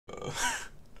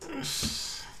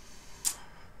It's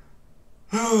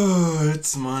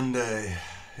Monday.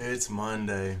 It's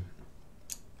Monday.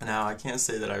 Now, I can't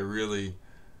say that I really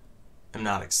am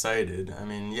not excited. I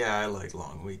mean, yeah, I like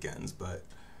long weekends, but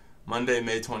Monday,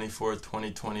 May 24th,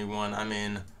 2021, I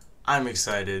mean, I'm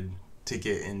excited to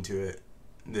get into it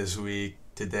this week,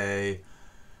 today.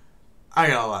 I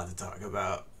got a lot to talk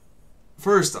about.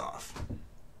 First off,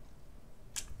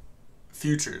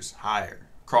 futures higher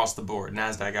across the board.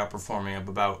 NASDAQ outperforming up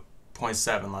about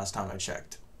 0.7 last time I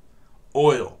checked.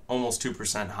 Oil almost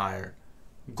 2% higher.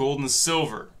 Gold and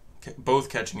silver both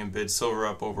catching in bids. Silver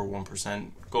up over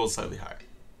 1%. Gold slightly higher.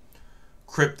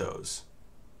 Cryptos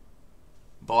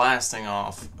blasting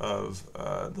off of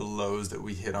the lows that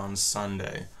we hit on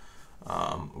Sunday.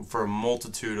 For a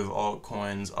multitude of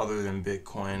altcoins other than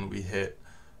Bitcoin, we hit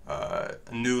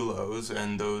new lows,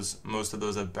 and most of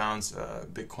those have bounced.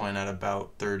 Bitcoin at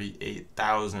about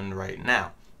 38,000 right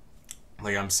now.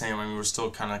 Like I'm saying, I mean, we're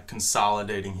still kind of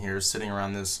consolidating here, sitting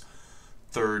around this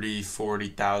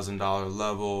 $30,000-$40,000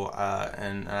 level,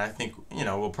 and I think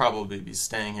we'll probably be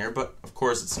staying here. But of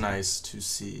course, it's nice to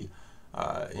see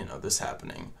this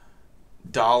happening.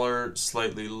 Dollar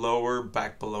slightly lower,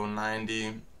 back below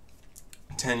 90.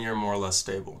 10-year more or less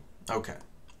stable. Okay,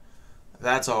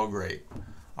 that's all great.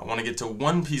 I want to get to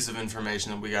one piece of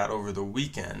information that we got over the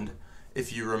weekend.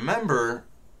 If you remember,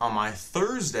 on my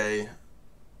Thursday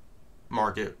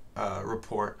market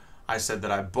report, I said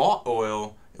that I bought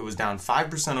oil. It was down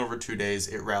 5% over 2 days.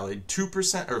 It rallied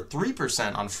 2% or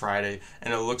 3% on Friday,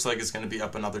 and it looks like it's going to be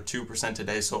up another 2%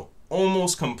 today. So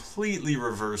almost completely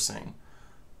reversing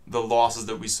the losses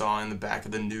that we saw in the back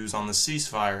of the news on the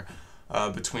ceasefire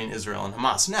between Israel and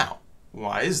Hamas. Now,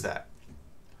 why is that?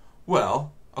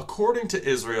 Well, according to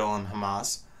Israel and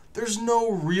Hamas, there's no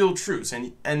real truce,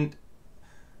 and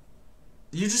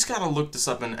you just got to look this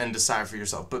up and decide for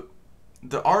yourself. But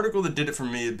the article that did it for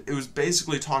me, it was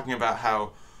basically talking about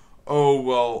how,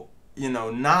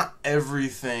 not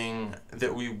everything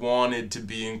that we wanted to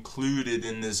be included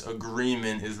in this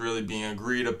agreement is really being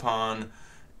agreed upon.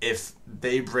 If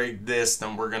they break this,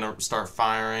 then we're going to start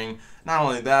firing. Not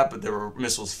only that, but there were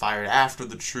missiles fired after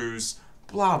the truce,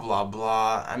 blah, blah,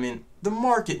 blah. I mean, the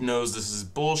market knows this is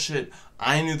bullshit.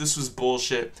 I knew this was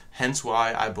bullshit, hence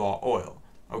why I bought oil,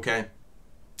 okay?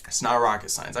 It's not rocket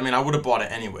science. I mean, I would have bought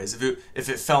it anyways. If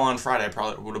it fell on Friday, I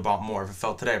probably would have bought more. If it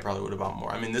fell today, I probably would have bought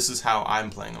more. I mean, this is how I'm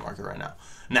playing the market right now.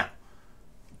 Now,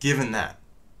 given that,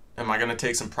 am I going to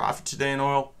take some profit today in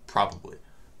oil? Probably.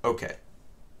 Okay,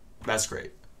 that's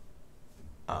great.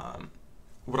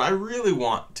 What I really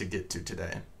want to get to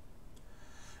today,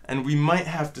 and we might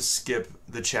have to skip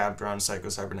the chapter on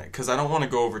Psycho-Cybernetic because I don't want to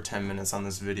go over 10 minutes on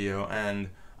this video, and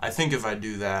I think if I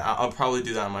do that, I'll probably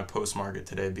do that on my post-market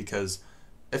today, because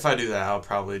if I do that, I'll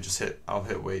probably just hit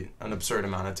wait an absurd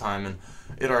amount of time, and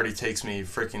it already takes me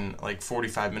freaking like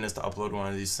 45 minutes to upload one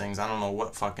of these things. I don't know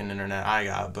what fucking internet I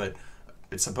got, but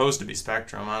it's supposed to be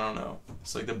Spectrum. I don't know.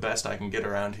 It's like the best I can get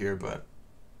around here, but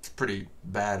it's pretty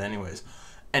bad anyways.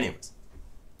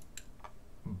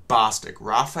 Bostic,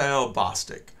 Raphael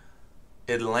Bostic,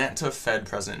 Atlanta Fed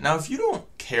president. Now, if you don't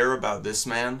care about this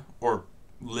man or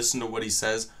listen to what he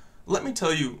says, let me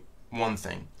tell you one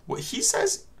thing. What he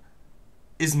says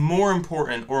is more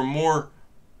important, or more,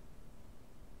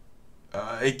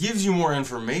 it gives you more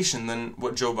information than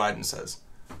what Joe Biden says.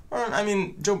 I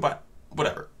mean,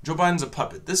 whatever. Joe Biden's a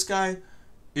puppet. This guy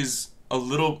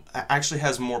actually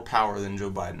has more power than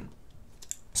Joe Biden.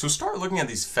 So start looking at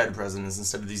these Fed presidents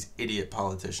instead of these idiot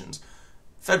politicians.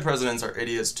 Fed presidents are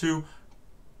idiots too,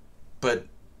 but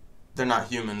they're not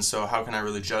humans, so how can I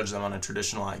really judge them on a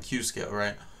traditional IQ scale,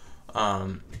 right?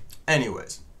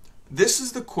 Anyways, this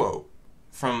is the quote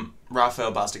from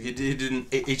Raphael Bostic. He did an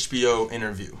HBO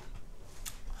interview.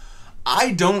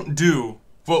 I don't do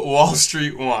what Wall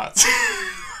Street wants.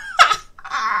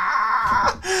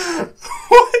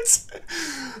 What?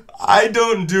 I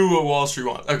don't do what Wall Street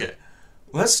wants. Okay.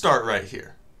 Let's start right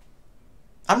here.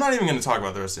 I'm not even going to talk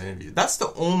about the rest of the interview. That's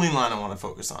the only line I want to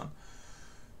focus on.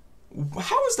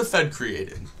 How was the Fed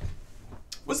created?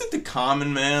 Was it the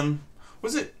common man?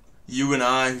 Was it you and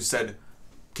I who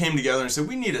came together and said,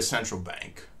 we need a central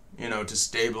bank, to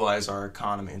stabilize our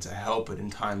economy and to help it in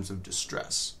times of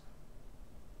distress?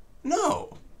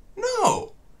 No.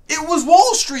 It was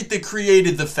Wall Street that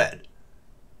created the Fed.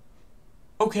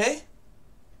 Okay?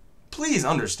 Please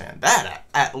understand that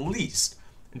at least.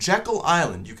 Jekyll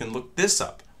Island, you can look this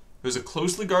up. It was a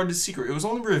closely guarded secret. It was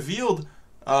only revealed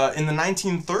in the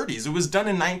 1930s. It was done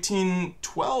in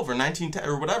 1912 or 1910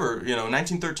 or whatever.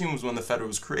 1913 was when the Fed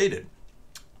was created.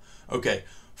 Okay,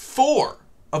 4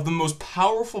 of the most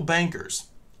powerful bankers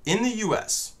in the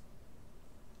U.S.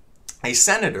 A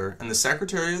senator and the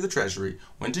Secretary of the Treasury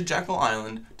went to Jekyll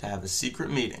Island to have a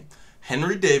secret meeting.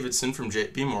 Henry Davidson from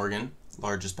J.P. Morgan,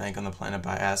 largest bank on the planet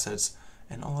by assets,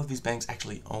 and all of these banks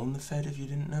actually own the Fed, if you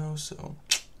didn't know. So,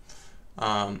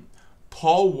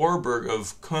 Paul Warburg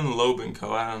of Kuhn Loeb &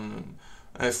 Co. I don't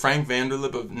know. Frank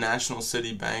Vanderlip of National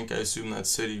City Bank. I assume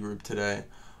that's Citigroup today.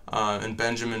 And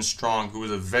Benjamin Strong, who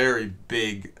was a very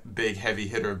big, heavy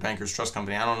hitter of Bankers Trust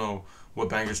Company. I don't know what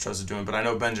Bankers Trust is doing, but I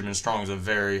know Benjamin Strong is a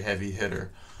very heavy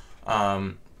hitter.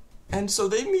 And so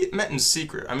they met in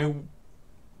secret. I mean,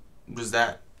 does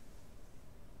that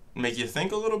make you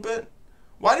think a little bit?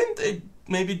 Why didn't they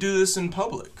maybe do this in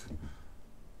public?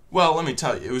 Well, let me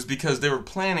tell you, it was because they were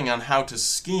planning on how to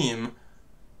scheme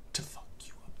to fuck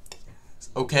you up the ass.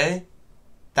 Okay?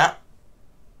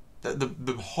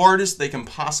 The hardest they can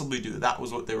possibly do, that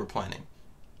was what they were planning.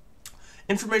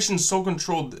 Information is so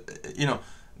controlled,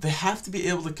 they have to be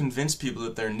able to convince people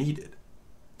that they're needed.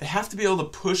 They have to be able to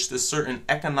push this certain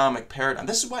economic paradigm.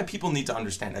 This is why people need to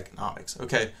understand economics,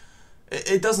 okay?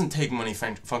 It doesn't take many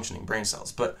functioning brain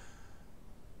cells, but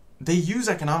they use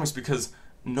economics because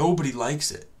nobody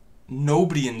likes it.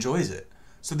 Nobody enjoys it.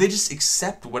 So they just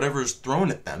accept whatever is thrown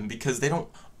at them because they don't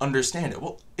understand it.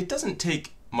 Well, it doesn't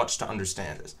take much to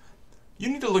understand this. You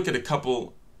need to look at a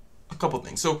couple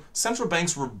things. So central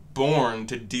banks were born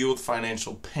to deal with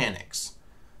financial panics.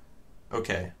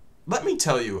 Okay, let me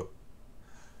tell you,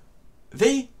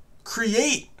 they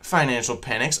create financial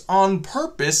panics on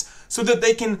purpose so that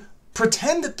they can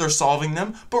pretend that they're solving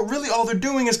them, but really all they're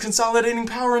doing is consolidating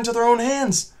power into their own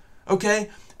hands. Okay?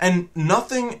 And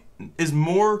nothing is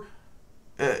more,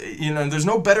 there's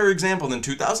no better example than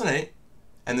 2008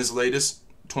 and this latest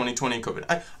 2020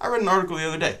 COVID. I read an article the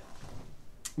other day.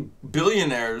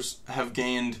 Billionaires have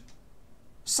gained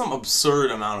some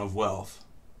absurd amount of wealth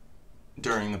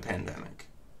during the pandemic.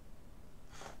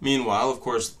 Meanwhile, of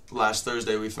course, last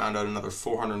Thursday we found out another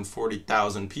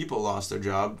 440,000 people lost their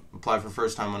job, applied for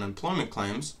first-time unemployment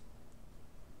claims.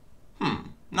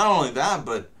 Not only that,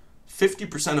 but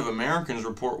 50% of Americans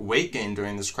report weight gain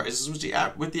during this crisis, with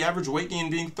the average weight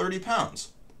gain being 30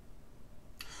 pounds.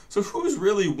 So who's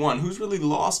really won? Who's really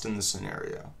lost in this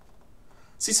scenario?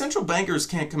 See, central bankers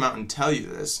can't come out and tell you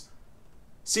this.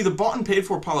 See, the bought and paid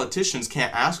for politicians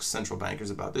can't ask central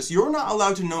bankers about this. You're not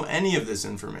allowed to know any of this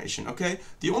information, okay?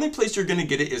 The only place you're going to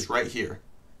get it is right here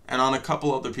and on a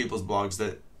couple other people's blogs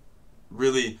that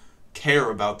really care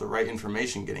about the right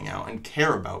information getting out and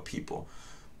care about people.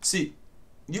 See,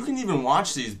 you can even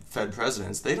watch these Fed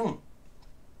presidents. They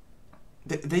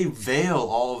veil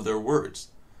all of their words.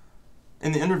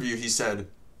 In the interview, he said,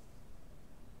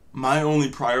 "My only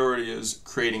priority is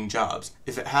creating jobs.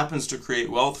 If it happens to create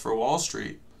wealth for Wall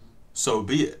Street, so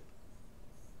be it."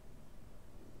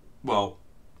 Well,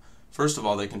 first of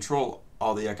all, they control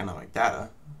all the economic data.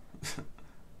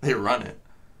 They run it.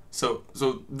 So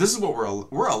this is what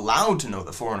we're allowed to know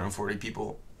that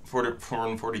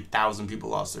 440,000 people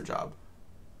lost their job.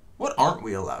 What aren't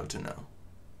we allowed to know?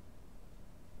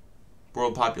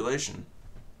 World population.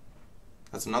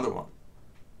 That's another one.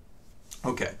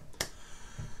 Okay.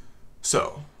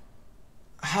 So,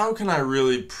 how can I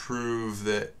really prove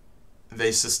that they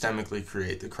systemically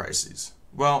create the crises?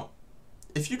 Well,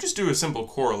 if you just do a simple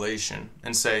correlation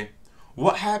and say,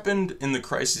 what happened in the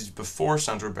crises before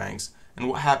central banks and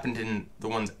what happened in the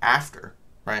ones after,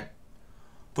 right?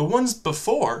 The ones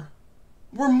before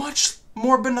were much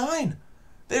more benign.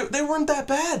 They weren't that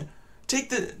bad. Take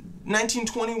the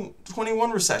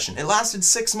 1920-21 recession. It lasted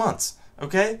 6 months,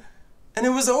 okay? And it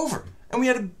was over. And we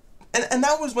had and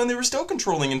that was when they were still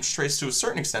controlling interest rates to a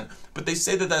certain extent, but they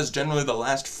say that that's generally the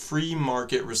last free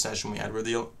market recession we had, where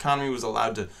the economy was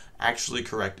allowed to actually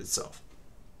correct itself.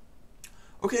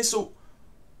 Okay, so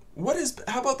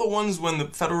how about the ones when the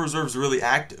Federal Reserve is really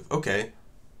active? Okay,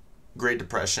 Great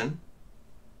Depression,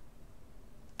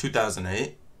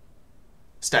 2008,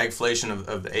 stagflation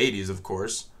of the 80s, of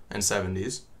course, and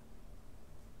 70s,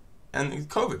 and the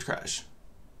COVID crash.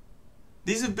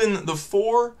 These have been the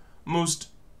four most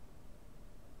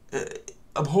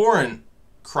abhorrent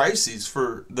crises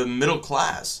for the middle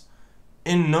class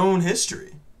in known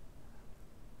history.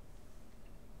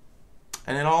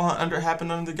 And it all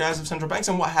happened under the guise of central banks.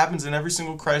 And what happens in every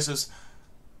single crisis?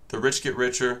 The rich get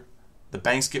richer, the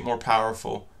banks get more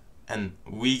powerful, and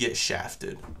we get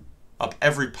shafted up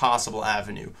every possible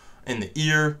avenue. In the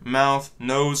ear, mouth,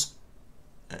 nose,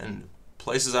 and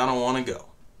places I don't want to go.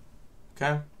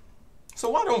 Okay? So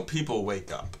why don't people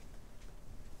wake up?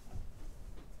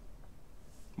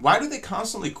 Why do they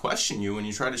constantly question you when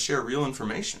you try to share real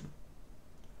information?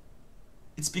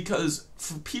 It's because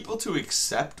for people to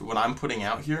accept what I'm putting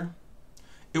out here,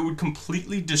 it would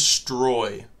completely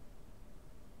destroy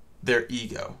their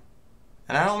ego.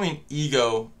 And I don't mean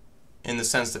ego in the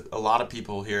sense that a lot of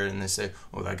people hear it and they say,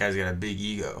 "Oh, that guy's got a big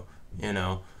ego," you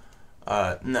know.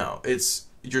 No, it's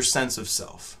your sense of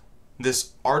self.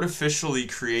 This artificially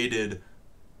created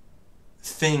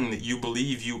thing that you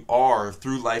believe you are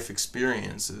through life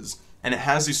experiences, and it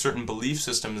has these certain belief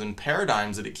systems and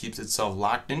paradigms that it keeps itself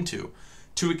locked into.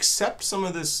 To accept some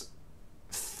of this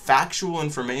factual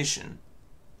information,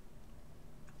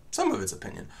 some of it's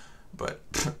opinion, but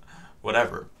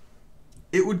whatever,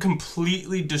 it would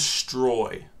completely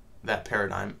destroy that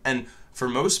paradigm. And for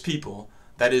most people,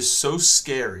 that is so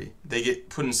scary, they get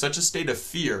put in such a state of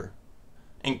fear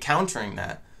encountering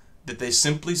that they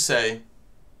simply say,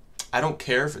 I don't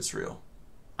care if it's real.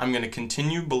 I'm going to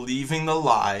continue believing the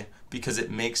lie because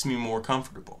it makes me more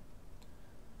comfortable.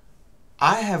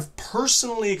 I have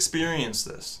personally experienced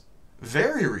this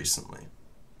very recently.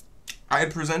 I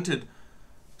had presented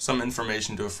some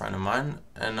information to a friend of mine,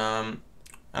 and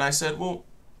I said, well,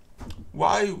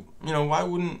 why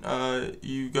wouldn't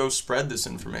you go spread this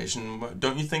information?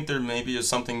 Don't you think there maybe is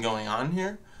something going on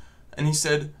here? And he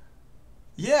said,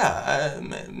 yeah,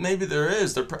 maybe there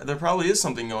is. There probably is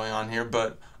something going on here,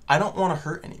 but I don't want to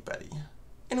hurt anybody.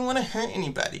 I don't want to hurt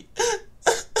anybody.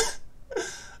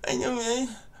 I know, man.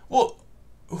 Well,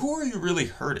 who are you really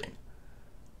hurting?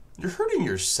 You're hurting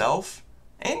yourself,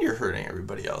 and you're hurting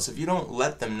everybody else if you don't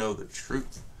let them know the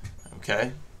truth,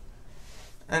 okay?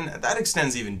 And that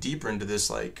extends even deeper into this,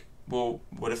 like, well,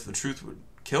 what if the truth would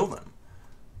kill them?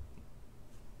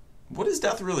 What does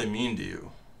death really mean to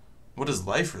you? What does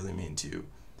life really mean to you?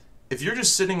 If you're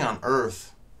just sitting on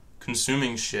Earth,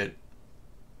 consuming shit,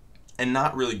 and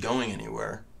not really going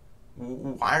anywhere,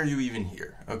 why are you even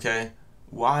here, okay?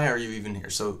 Why are you even here?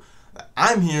 So,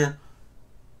 I'm here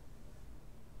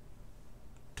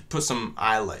to put some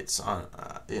highlights on,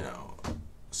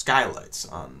 skylights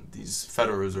on these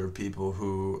Federal Reserve people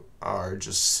who are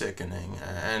just sickening,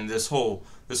 and this whole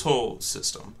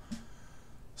system.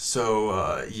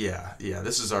 So yeah,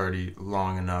 this is already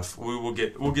long enough. We'll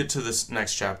get to this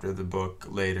next chapter of the book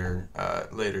later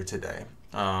today.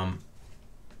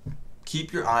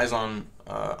 Keep your eyes on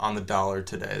the dollar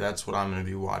today. That's what I'm going to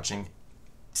be watching.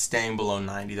 Staying below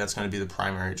 90. That's going to be the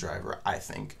primary driver, I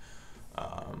think.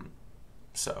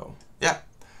 So yeah,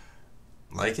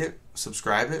 like it,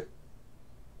 subscribe it,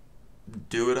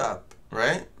 do it up,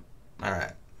 right? All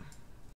right.